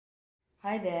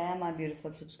Hi there, my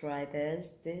beautiful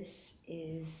subscribers. This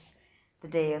is the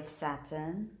day of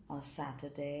Saturn or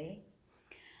Saturday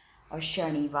or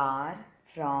Shanivar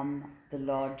from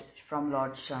Lord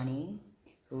Shani,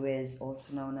 who is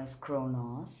also known as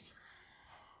Kronos.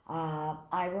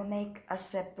 I will make a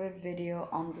separate video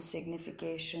on the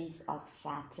significations of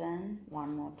Saturn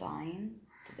one more time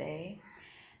today.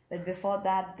 But before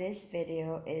that, this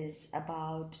video is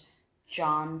about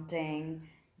chanting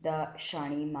the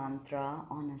Shani mantra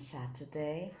on a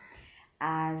Saturday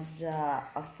as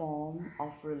a form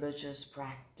of religious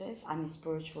practice,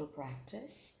 spiritual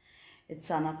practice. It's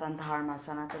Sanatan Dharma.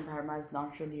 Sanatan Dharma is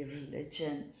not really a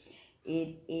religion,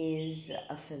 it is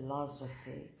a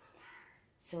philosophy.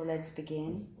 So let's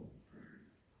begin.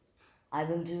 I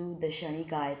will do the Shani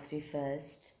Gayatri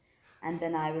first, and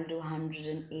then I will do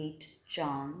 108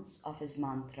 chants of his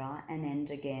mantra and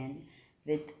end again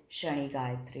with Shani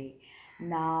Gayatri.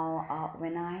 Now,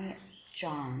 when I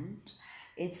chant,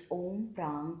 it's Om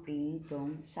Prang Preem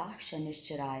Prong Sa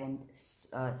Shanishcharaya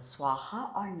Swaha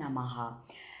or Namaha.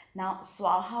 Now,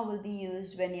 Swaha will be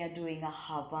used when you are doing a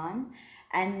Havan,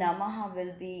 and Namaha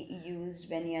will be used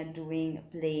when you are doing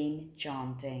plain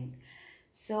chanting.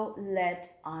 So let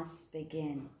us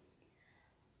begin.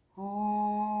 Om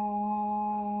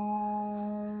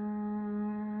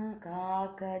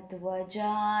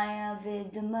KAKAHDHWAJAYA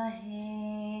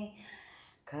VIDMAHE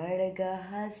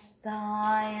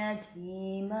HASTAYA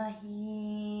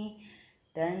DHIMAHI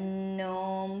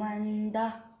TANNO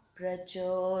MANDAH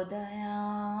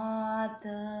PRACHODAYAT.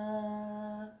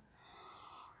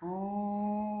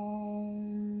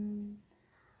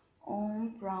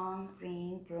 Om Prang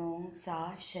Preem Prong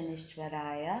Sa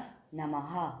Shanishwaraya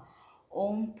Namaha.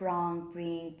 Om Prang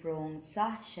Preem Prong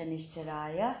Sa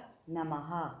Shanishwaraya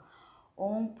Namaha.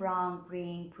 Om Prang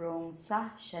Preem Prong Sa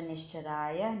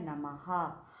Shanishwaraya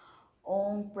Namaha.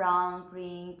 Om Prang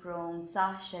Preem Prong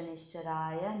Sa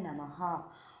Shanishwaraya Namaha.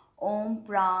 Om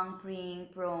Prang Preem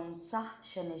Prong Sa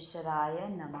Shanishwaraya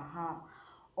Namaha.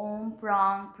 Om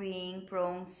Prang Preem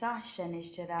Prong Sa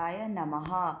Shanishwaraya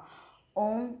Namaha.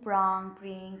 Om Prang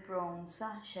Preem Prong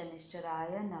Sa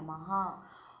Shanishcharaya Namaha.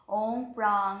 Om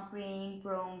Prang Preem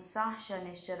Prong Sa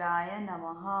Shanishcharaya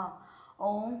Namaha.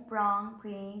 Om Prang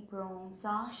Preem Prong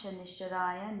Sa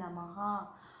Shanishcharaya Namaha.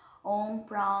 Om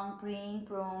Prang Preem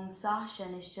Prong Sa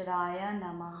Shanishcharaya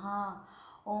Namaha.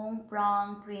 Om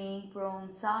Prang Preem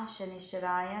Prong Sa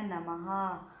Shanishcharaya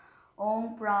Namaha.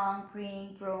 Om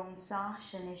Prang Preem Prong Sa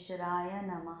Shanishcharaya Namaha.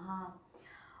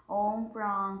 Om Prang Preem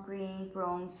Prong Sa Shanishcharaya Namaha. Om Prang Preem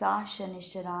Prong Sa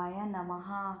Shanishcharaya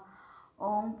Namaha.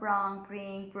 Om Prang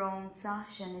Preem Prong Sa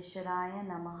Shanishcharaya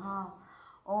Namaha.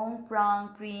 Om Prang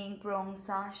Preem Prong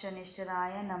Sa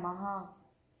Shanishcharaya Namaha.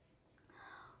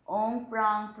 Om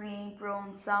Prang Preem Prong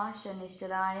Sa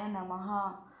Shanishcharaya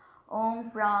Namaha. Om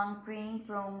Prang Preem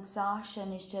Prong Sa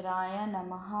Shanishcharaya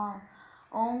Namaha.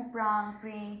 Om Prang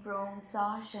Preem Prong Sa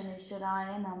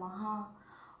Shanishcharaya Namaha.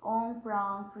 Om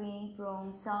Prang Preem Prong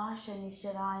Sa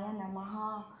Shanishcharaya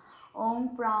Namaha.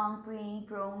 Om Prang Preem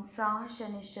Prong Sa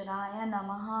Shanishcharaya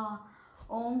Namaha.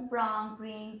 Om Prang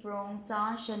Preem Prong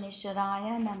Sa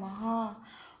Shanishcharaya Namaha.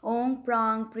 Om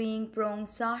Prang Preem Prong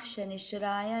Sa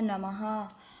Shanishcharaya Namaha.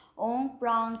 Om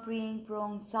Prang Preem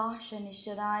Prong Sa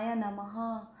Shanishcharaya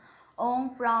Namaha.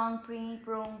 Om Prang Preem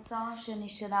Prong Sa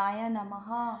Shanishcharaya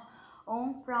Namaha. Om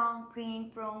Prang Preem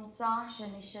Prong Sa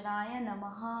Shanishcharaya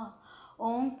Namaha.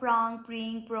 Om Prang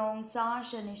Preem Prong Sa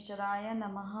Shanishcharaya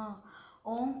Namaha.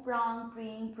 Om Prang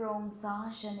Preem Prong Sa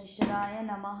Shanishcharaya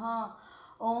Namaha.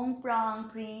 Om Prang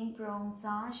Preem Prong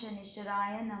Sa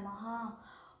Shanishcharaya Namaha.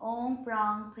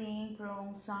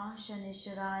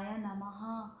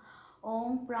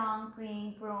 Om Prang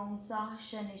Preem Prong Sa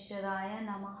Shanishcharaya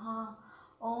Namaha.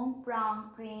 Om Prang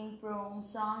Preem Prong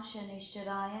Sa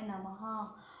Shanishcharaya Namaha.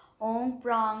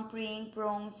 Om Prang Preem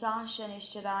Prong Sa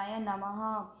Shanishcharaya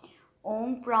Namaha.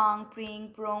 Om Prang Preem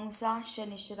Prong Sa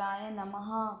Shanishcharaya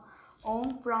Namaha.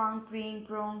 Om Prang Preem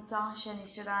Prong Sa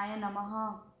Shanishcharaya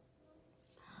Namaha.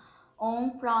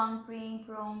 Om Prang Preem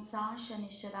Prong Sa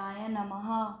Shanishcharaya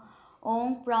Namaha.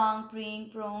 Om Prang Preem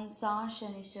Prong Sa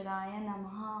Shanishcharaya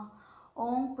Namaha.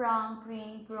 Om Prang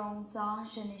Preem Prong Sa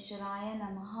Shanishcharaya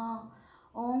Namaha.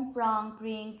 Om Prang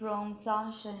Preem Prong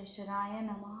Sa Shanishcharaya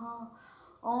Namaha.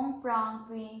 Om Prang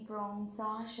Preem Prong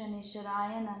Sa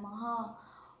Shanishcharaya Namaha.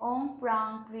 Om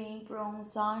Prang Preem Prong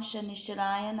Sa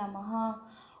Shanishcharaya Namaha.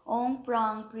 Om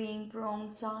Prang Preem Prong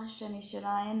Sa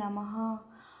Shanishcharaya Namaha.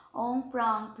 Om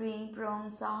Prang Preem Prong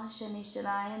Sa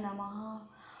Shanishcharaya Namaha.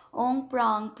 Om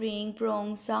Prang Preem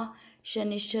Prong Sa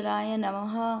Shanishcharaya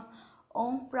Namaha.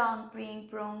 Om Prang Preem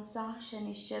Prong Sa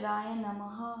Shanishcharaya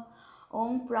Namaha.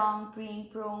 Om Prang Pring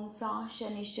Prong Sa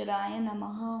Shanishwaraya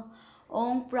Namaha.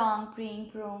 Om Prang Pring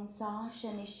Prong Sa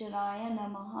Shanishwaraya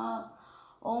Namaha.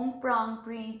 Om Prang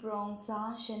Pring Prong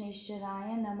Sa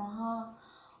Shanishwaraya Namaha.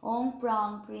 Om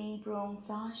Prang Pring Prong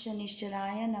Sa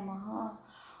Shanishwaraya Namaha.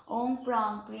 Om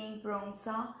Prang Pring Prong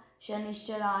Sa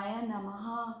Shanishwaraya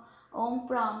Namaha. Om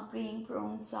Prang Pring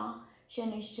Prong Sa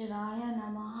Shanishwaraya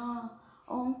Namaha.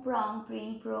 Om Prang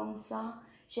Pring Prong Sa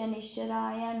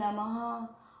Shanishwaraya Namaha.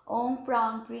 Om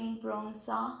Prang Pring Prong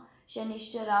Sa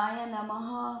Shanishwaraya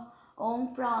Namaha.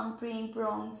 Om Prang Pring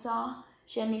Prong Sa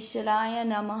Shanishwaraya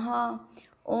Namaha.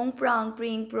 Om Prang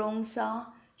Pring Prong Sa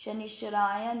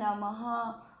Shanishwaraya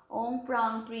Namaha. Om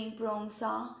Prang Pring Prong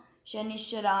Sa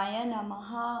Shanishwaraya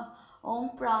Namaha. Om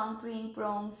Prang Pring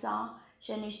Prong Sa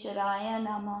Shanishwaraya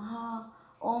Namaha.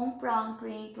 Om Prang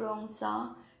Pring Prong Sa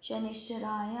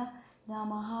Shanishwaraya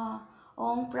Namaha.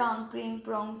 Om Prang Pring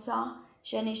Prong Sa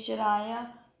Shanishwaraya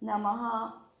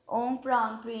Namaha. Om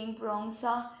Prang Pring Prong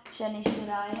Sa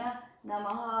Shanishwaraya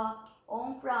Namaha.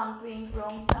 Om Prang Pring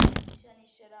Prong Sa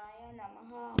Shanishwaraya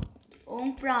Namaha.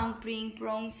 Om Prang Pring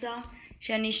Prong Sa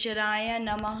Shanishwaraya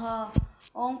Namaha.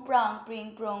 Om Prang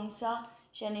Pring Prong Sa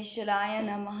Shanishwaraya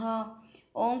Namaha.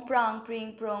 Om Prang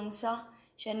Pring Prong Sa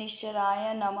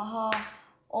Shanishwaraya Namaha.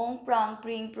 Om Prang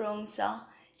Pring Prong Sa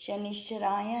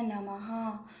Shanishwaraya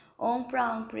Namaha. Om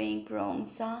Prang Pring Prong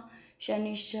Sa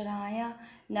Shanishwaraya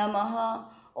Namaha.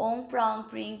 Om Prang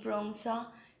Pring Prong Sa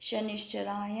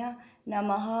Shanishwaraya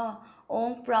Namaha.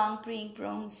 Om Prang Pring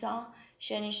Prong Sa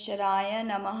Shanishwaraya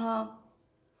Namaha.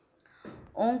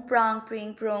 Om Prang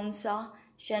Pring Prong Sa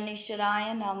Shanishwaraya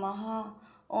Namaha.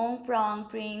 Om Prang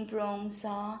Pring Prong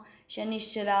Sa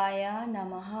Shanishwaraya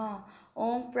Namaha.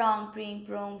 Om Prang Pring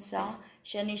Prong Sa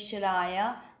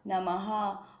Shanishwaraya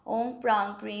Namaha. Om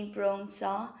Prang Pring Prong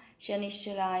Sa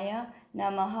Shanishwaraya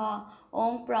Namaha.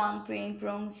 Om Prang Pring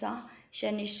Prong Sa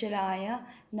Shanishwaraya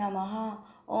Namaha.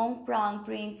 Om Prang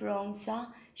Pring Prong Sa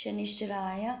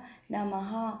Shanishwaraya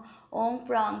Namaha. Om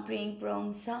Prang Pring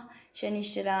Prong Sa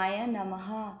Shanishwaraya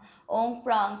Namaha. Om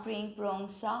Prang Pring Prong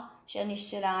Sa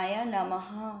Shanishwaraya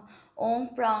Namaha.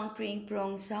 Om Prang Pring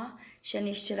Prong Sa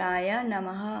Shanishwaraya Namaha.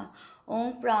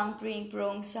 Om Prang Pring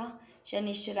Prong Sa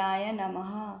Shanishwaraya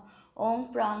Namaha. Om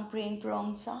Prang Pring Prong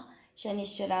Sa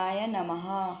Shanishwaraya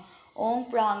Namaha. Om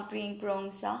Prang Pring Prong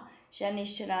Sa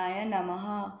Shanishwaraya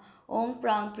Namaha. Om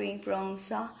Prang Pring Prong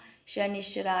Sa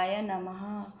Shanishwaraya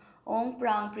Namaha. Om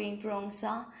Prang Pring Prong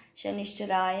Sa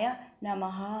Shanishwaraya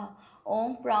Namaha.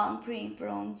 Om Prang Pring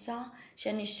Prong Sa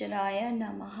Shanishwaraya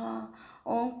Namaha.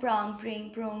 Om Prang Pring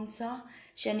Prong Sa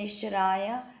Shanishwaraya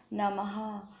Namaha.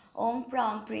 Om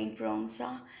Prang Pring Prong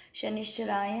Sa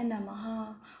Shanishwaraya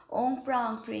Namaha. Om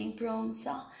Prang Pring Prong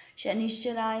Sa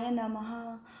Shanishwaraya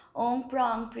Namaha. Om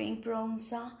Prang Pring Prong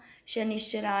Sa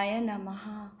Shanishwaraya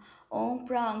Namaha. Om Prang Pring Prong Sa Shanishwaraya Namaha. Om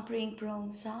Prang Pring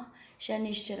Prong Sa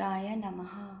Shanishwaraya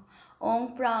Namaha.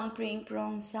 Om Prang Pring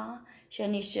Prong Sa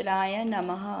Shanishwaraya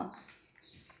Namaha.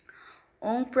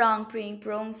 Om Prang Pring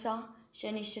Prong Sa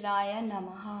Shanishwaraya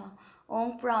Namaha.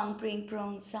 Om Prang Pring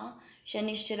Prong Sa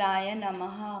Shanishwaraya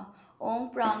Namaha. Om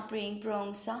Prang Pring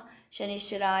Prong Sa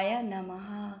Shanishwaraya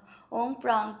Namaha. Om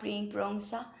Prang Pring Prong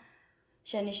Sa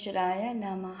Shanishwaraya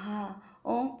Namaha.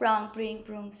 Om Prang Pring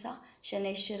Prong Sa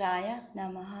Shanishwaraya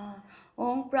Namaha.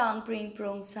 Om Prang Pring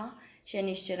Prong Sa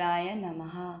Shanishwaraya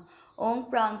Namaha.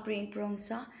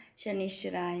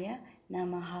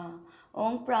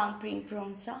 Om Prang Pring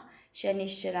Prong Sa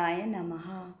Shanishwaraya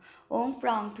Namaha. Om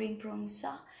Prang Pring Prong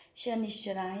Sa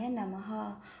Shanishwaraya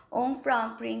Namaha. Om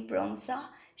Prang Pring Prong Sa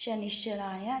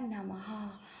Shanishwaraya Namaha.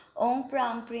 Om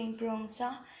Prang Pring Prong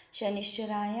Sa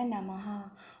Shanishwaraya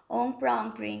Namaha. Om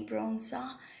Prang Pring Prong Sa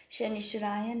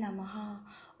Shanishwaraya Namaha.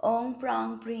 Om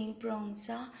Prang Pring Prong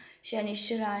Sa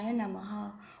Shanishwaraya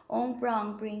Namaha. Om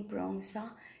Prang Pring Prong Sa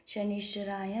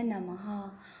Shanishwaraya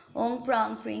Namaha. Om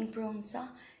Prang Pring Prong Sa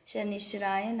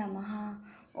Shanishwaraya Namaha.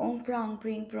 Om Prang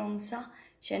Pring Prong Sa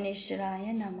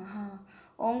Shanishwaraya Namaha.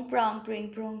 Om Prang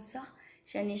Pring Prong Sa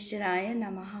Shanishwaraya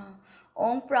Namaha.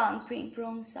 Om Prang Pring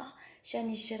Prong Sa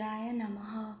Shanishwaraya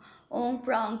Namaha. Om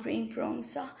Prang Pring Prong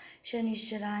Sa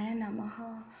Shanishwaraya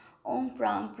Namaha. Om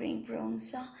Prang Pring Prong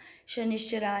Sa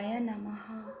Shanishwaraya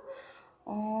Namaha.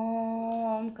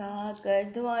 Om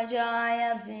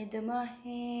KAKAHDHWAJAYA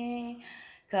VIDMAHE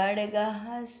KHADGA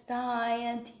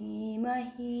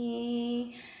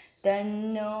DHIMAHI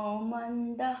TANNO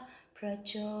MANDAH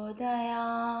PRACHODAYAT.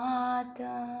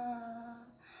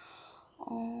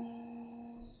 Om